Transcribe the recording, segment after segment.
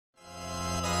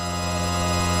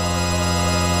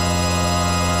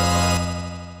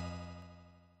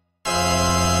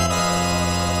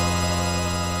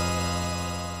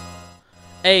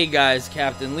Hey guys,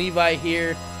 Captain Levi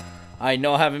here. I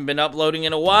know I haven't been uploading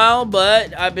in a while,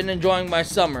 but I've been enjoying my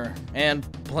summer and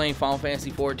playing Final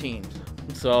Fantasy 14.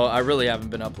 So I really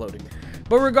haven't been uploading.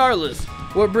 But regardless,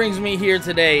 what brings me here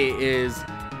today is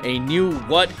a new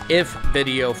What If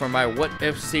video for my What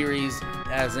If series,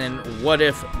 as in what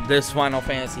if this Final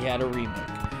Fantasy had a remake.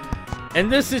 In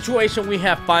this situation, we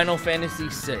have Final Fantasy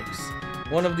VI,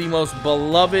 one of the most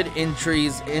beloved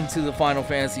entries into the Final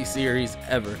Fantasy series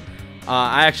ever.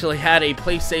 I actually had a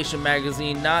PlayStation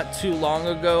magazine not too long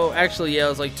ago. Actually, yeah, it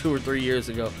was like 2 or 3 years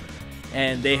ago.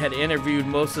 And they had interviewed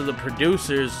most of the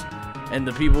producers and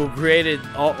the people who created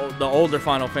all the older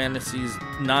Final Fantasies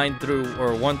 1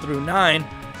 through 9.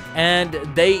 And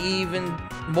they even,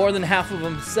 more than half of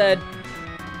them said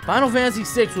Final Fantasy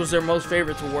VI was their most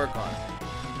favorite to work on.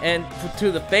 And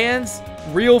to the fans,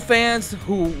 real fans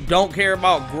who don't care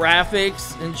about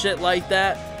graphics and shit like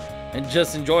that, and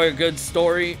just enjoy a good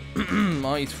story,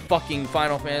 all these fucking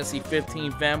Final Fantasy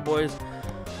 15 fanboys,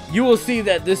 you will see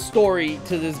that this story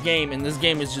to this game, and this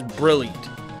game is just brilliant.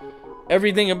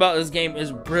 Everything about this game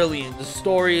is brilliant. The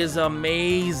story is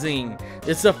amazing.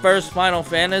 It's the first Final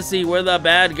Fantasy where the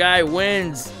bad guy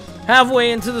wins.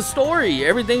 Halfway into the story,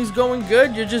 everything's going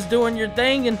good, you're just doing your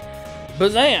thing, and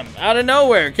bazam, out of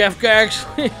nowhere, Kefka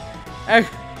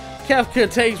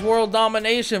takes world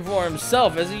domination for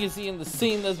himself, as you can see in the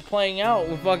scene that's playing out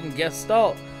with fucking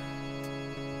Gestalt.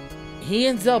 He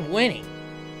ends up winning.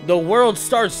 The world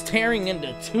starts tearing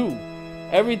into two.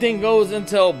 Everything goes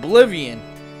into oblivion.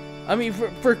 I mean,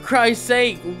 for Christ's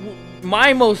sake,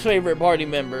 my most favorite party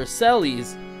member,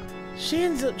 Celes, she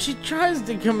tries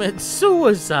to commit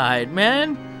suicide,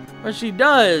 man. Or she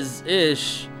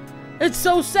does-ish. It's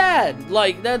so sad.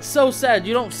 Like, that's so sad.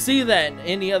 You don't see that in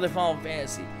any other Final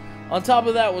Fantasy. On top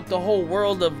of that, with the whole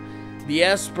world of the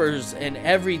Espers and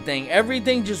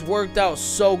everything just worked out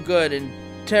so good. And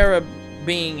Terra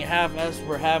being half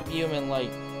Esper, half human, like,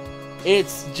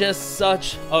 it's just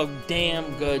such a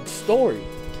damn good story.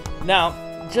 Now,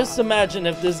 just imagine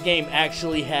if this game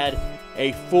actually had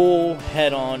a full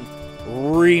head-on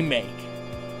remake.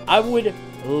 I would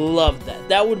love that.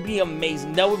 That would be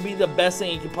amazing. That would be the best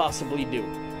thing you could possibly do.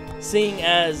 Seeing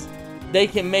as they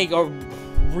can make a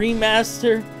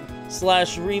remaster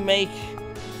 / remake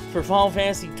for Final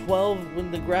Fantasy 12 when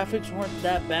the graphics weren't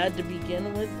that bad to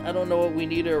begin with. I don't know what we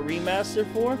needed a remaster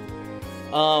for.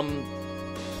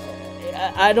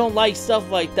 I don't like stuff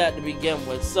like that to begin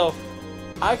with, so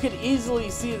I could easily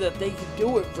see that they could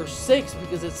do it for 6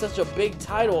 because it's such a big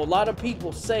title. A lot of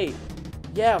people say,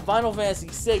 yeah, Final Fantasy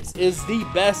VI is the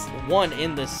best one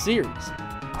in the series,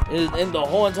 in the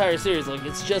whole entire series. Like,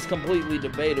 it's just completely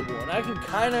debatable, and I can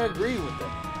kind of agree with it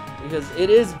because it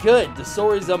is good. The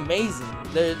story's amazing.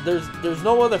 There's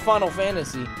no other Final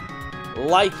Fantasy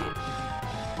like it.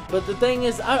 But the thing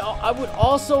is, I would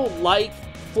also like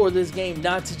for this game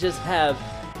not to just have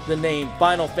the name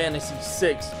Final Fantasy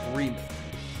VI Remake.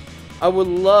 I would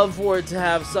love for it to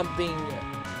have something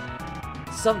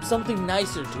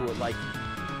nicer to it, like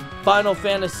Final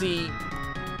Fantasy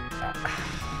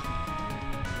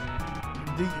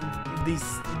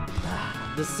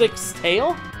the Sixth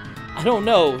Tale? I don't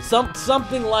know,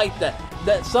 something like that.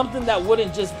 Something that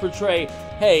wouldn't just portray,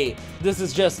 hey, this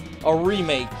is just a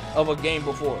remake of a game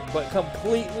before, but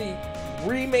completely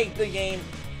remake the game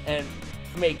and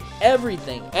make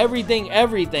everything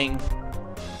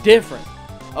different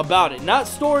about it. Not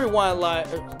story-wise,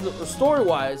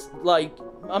 like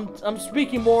I'm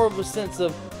speaking more of a sense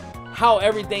of how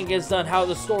everything gets done, how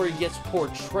the story gets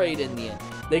portrayed in the end.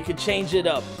 They could change it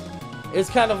up. It's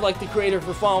kind of like the creator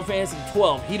for Final Fantasy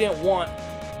 12. He didn't want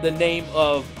the name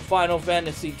of Final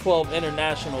Fantasy 12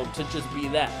 International to just be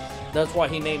that. That's why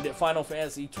he named it Final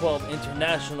Fantasy 12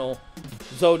 International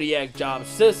Zodiac Job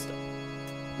System.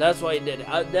 That's why he did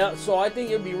it. So I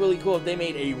think it would be really cool if they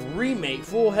made a remake,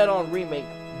 full head-on remake,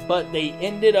 but they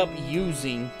ended up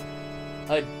using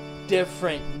a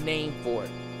different name for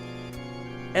it.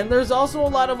 And there's also a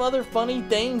lot of other funny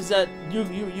things that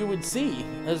you would see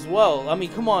as well. I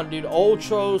mean, come on, dude.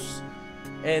 Ultros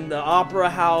and the Opera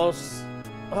House.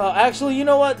 Actually, you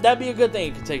know what? That'd be a good thing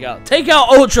you could take out. Take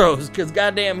out Ultros, because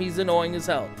goddamn, he's annoying as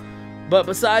hell. But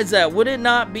besides that, would it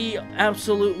not be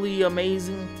absolutely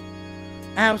amazing?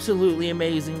 Absolutely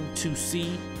amazing to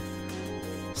see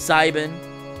Cybin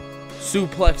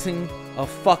suplexing a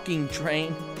fucking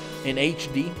train in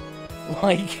HD?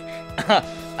 Like,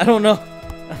 I don't know.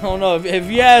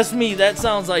 If you ask me, that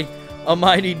sounds like a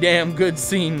mighty damn good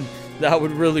scene that I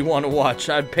would really want to watch.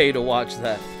 I'd pay to watch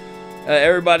that.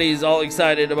 Everybody's all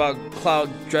excited about Cloud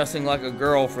dressing like a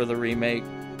girl for the remake.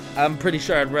 I'm pretty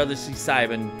sure I'd rather see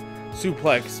Cybin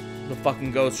suplex the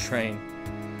fucking ghost train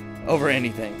over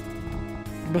anything.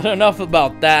 But enough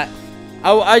about that.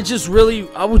 I would just really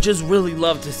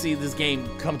love to see this game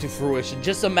come to fruition.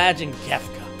 Just imagine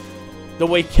Kefka, the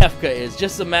way Kefka is.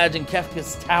 Just imagine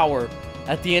Kefka's tower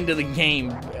at the end of the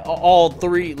game, all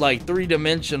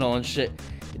three-dimensional and shit.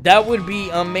 That would be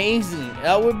amazing.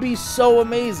 That would be so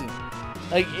amazing.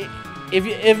 Like,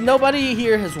 if nobody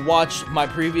here has watched my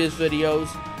previous videos,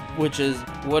 which is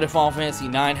what if Final Fantasy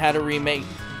 9 had a remake,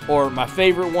 or my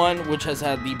favorite one, which has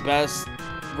had the best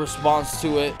response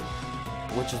to it,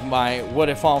 which is my what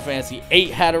if Final Fantasy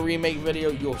 8 had a remake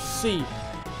video, you'll see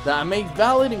that I make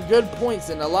valid and good points,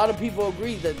 and a lot of people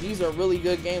agree that these are really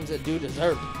good games that do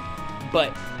deserve it.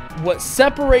 But what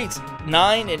separates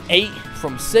 9 and 8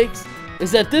 from 6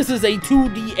 is that this is a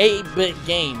 2D 8-bit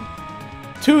game.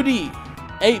 2D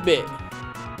 8-bit.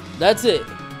 That's it.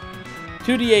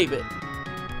 2D 8-bit.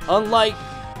 Unlike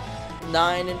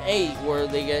 9 and 8 where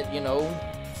they get,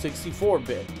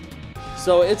 64-bit.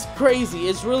 So it's crazy.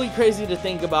 It's really crazy to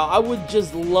think about. I would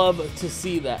just love to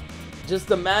see that. Just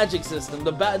the magic system.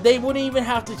 They wouldn't even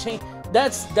have to change.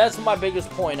 That's my biggest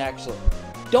point, actually.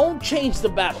 Don't change the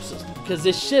battle system, because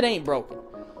this shit ain't broken.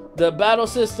 The battle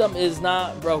system is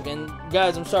not broken.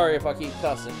 Guys, I'm sorry if I keep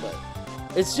cussing, but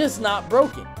it's just not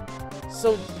broken.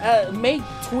 So make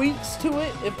tweaks to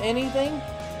it, if anything.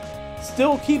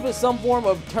 Still keep it some form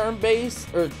of turn-based,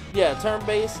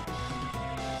 turn-based,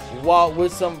 while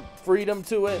with some freedom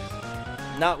to it.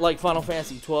 Not like Final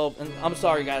Fantasy 12. And I'm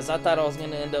sorry, guys, I thought I was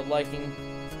going to end up liking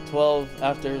 12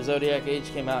 after Zodiac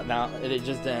Age came out. Now, it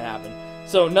just didn't happen.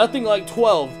 So nothing like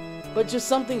 12, but just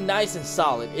something nice and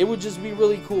solid. It would just be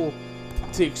really cool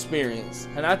to experience.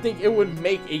 And I think it would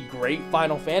make a great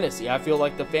Final Fantasy. I feel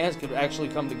like the fans could actually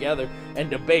come together and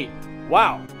debate.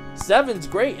 Wow, 7's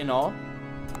great and all.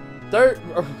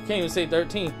 Can't even say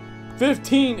 13.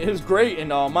 15 is great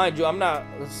and all. Mind you, I'm not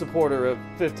a supporter of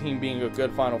 15 being a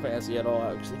good Final Fantasy at all.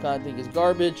 I actually kind of think it's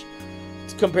garbage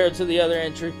compared to the other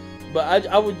entry. But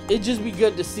it'd just be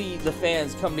good to see the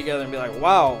fans come together and be like,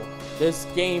 wow, this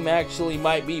game actually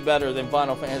might be better than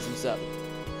Final Fantasy 7.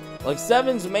 Like,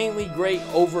 7's mainly great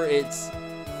over its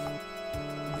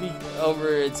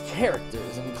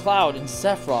characters and Cloud and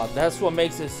Sephiroth. That's what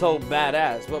makes it so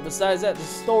badass. But besides that, the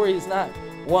story is not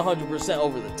 100%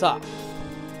 over the top.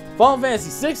 Final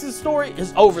Fantasy VI's story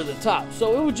is over the top.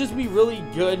 So it would just be really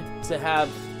good to have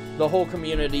the whole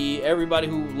community, everybody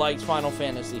who likes Final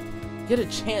Fantasy, get a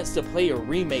chance to play a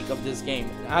remake of this game.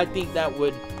 I think that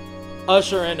would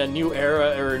usher in a new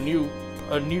era, or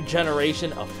a new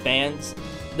generation of fans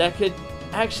that could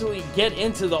actually get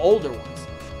into the older ones,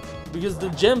 because the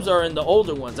gems are in the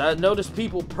older ones. I noticed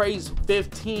people praise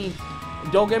 15.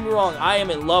 Don't get me wrong, I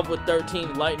am in love with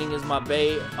 13. Lightning is my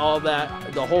bae, all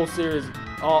that, the whole series,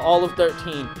 all of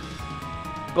 13.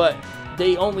 But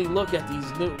they only look at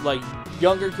these new, like,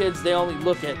 younger kids, they only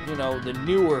look at, the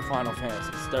newer Final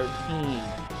Fantasies. 13,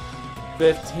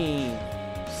 15,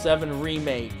 7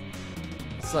 Remake.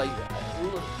 It's like,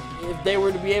 if they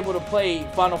were to be able to play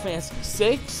Final Fantasy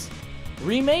 6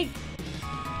 Remake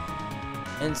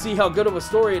and see how good of a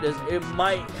story it is, it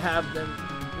might have them,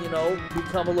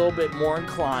 become a little bit more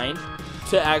inclined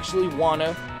to actually want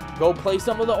to go play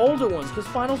some of the older ones. Because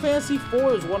Final Fantasy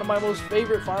 4 is one of my most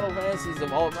favorite Final Fantasies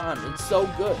of all time. It's so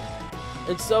good.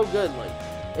 It's so good. Like,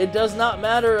 it does not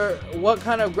matter what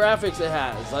kind of graphics it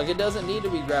has. Like, it doesn't need to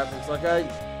be graphics. Like I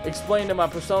explained in my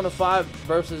Persona 5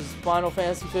 versus Final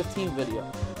Fantasy 15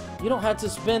 video. You don't have to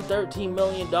spend $13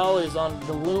 million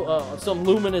on some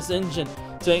luminous engine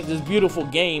to make this beautiful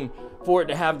game for it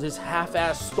to have this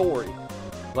half-ass story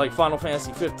like Final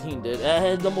Fantasy 15 did. It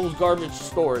had the most garbage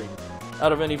story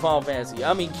out of any Final Fantasy.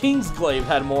 I mean, Kingsglaive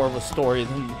had more of a story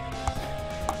than...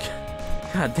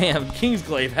 God damn,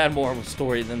 Kingsglaive had more of a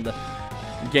story than the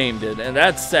game did, and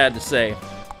that's sad to say.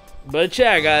 But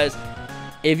yeah, guys,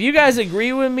 if you guys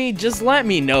agree with me, just let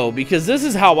me know, because this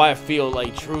is how I feel,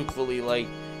 like, truthfully. Like,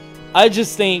 I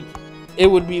just think it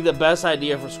would be the best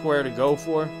idea for Square to go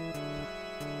for.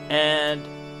 And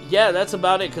yeah, that's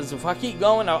about it, because if I keep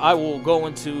going, I will go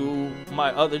into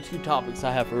my other 2 topics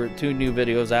I have for 2 new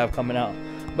videos I have coming out.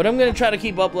 But I'm going to try to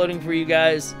keep uploading for you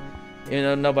guys.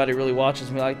 Nobody really watches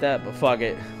me like that, but fuck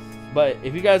it. But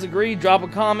if you guys agree, drop a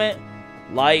comment,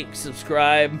 like,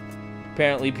 subscribe.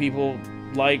 Apparently people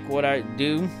like what I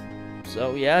do.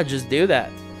 So yeah, just do that.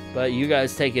 But you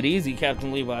guys take it easy.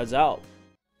 Captain Levi's out.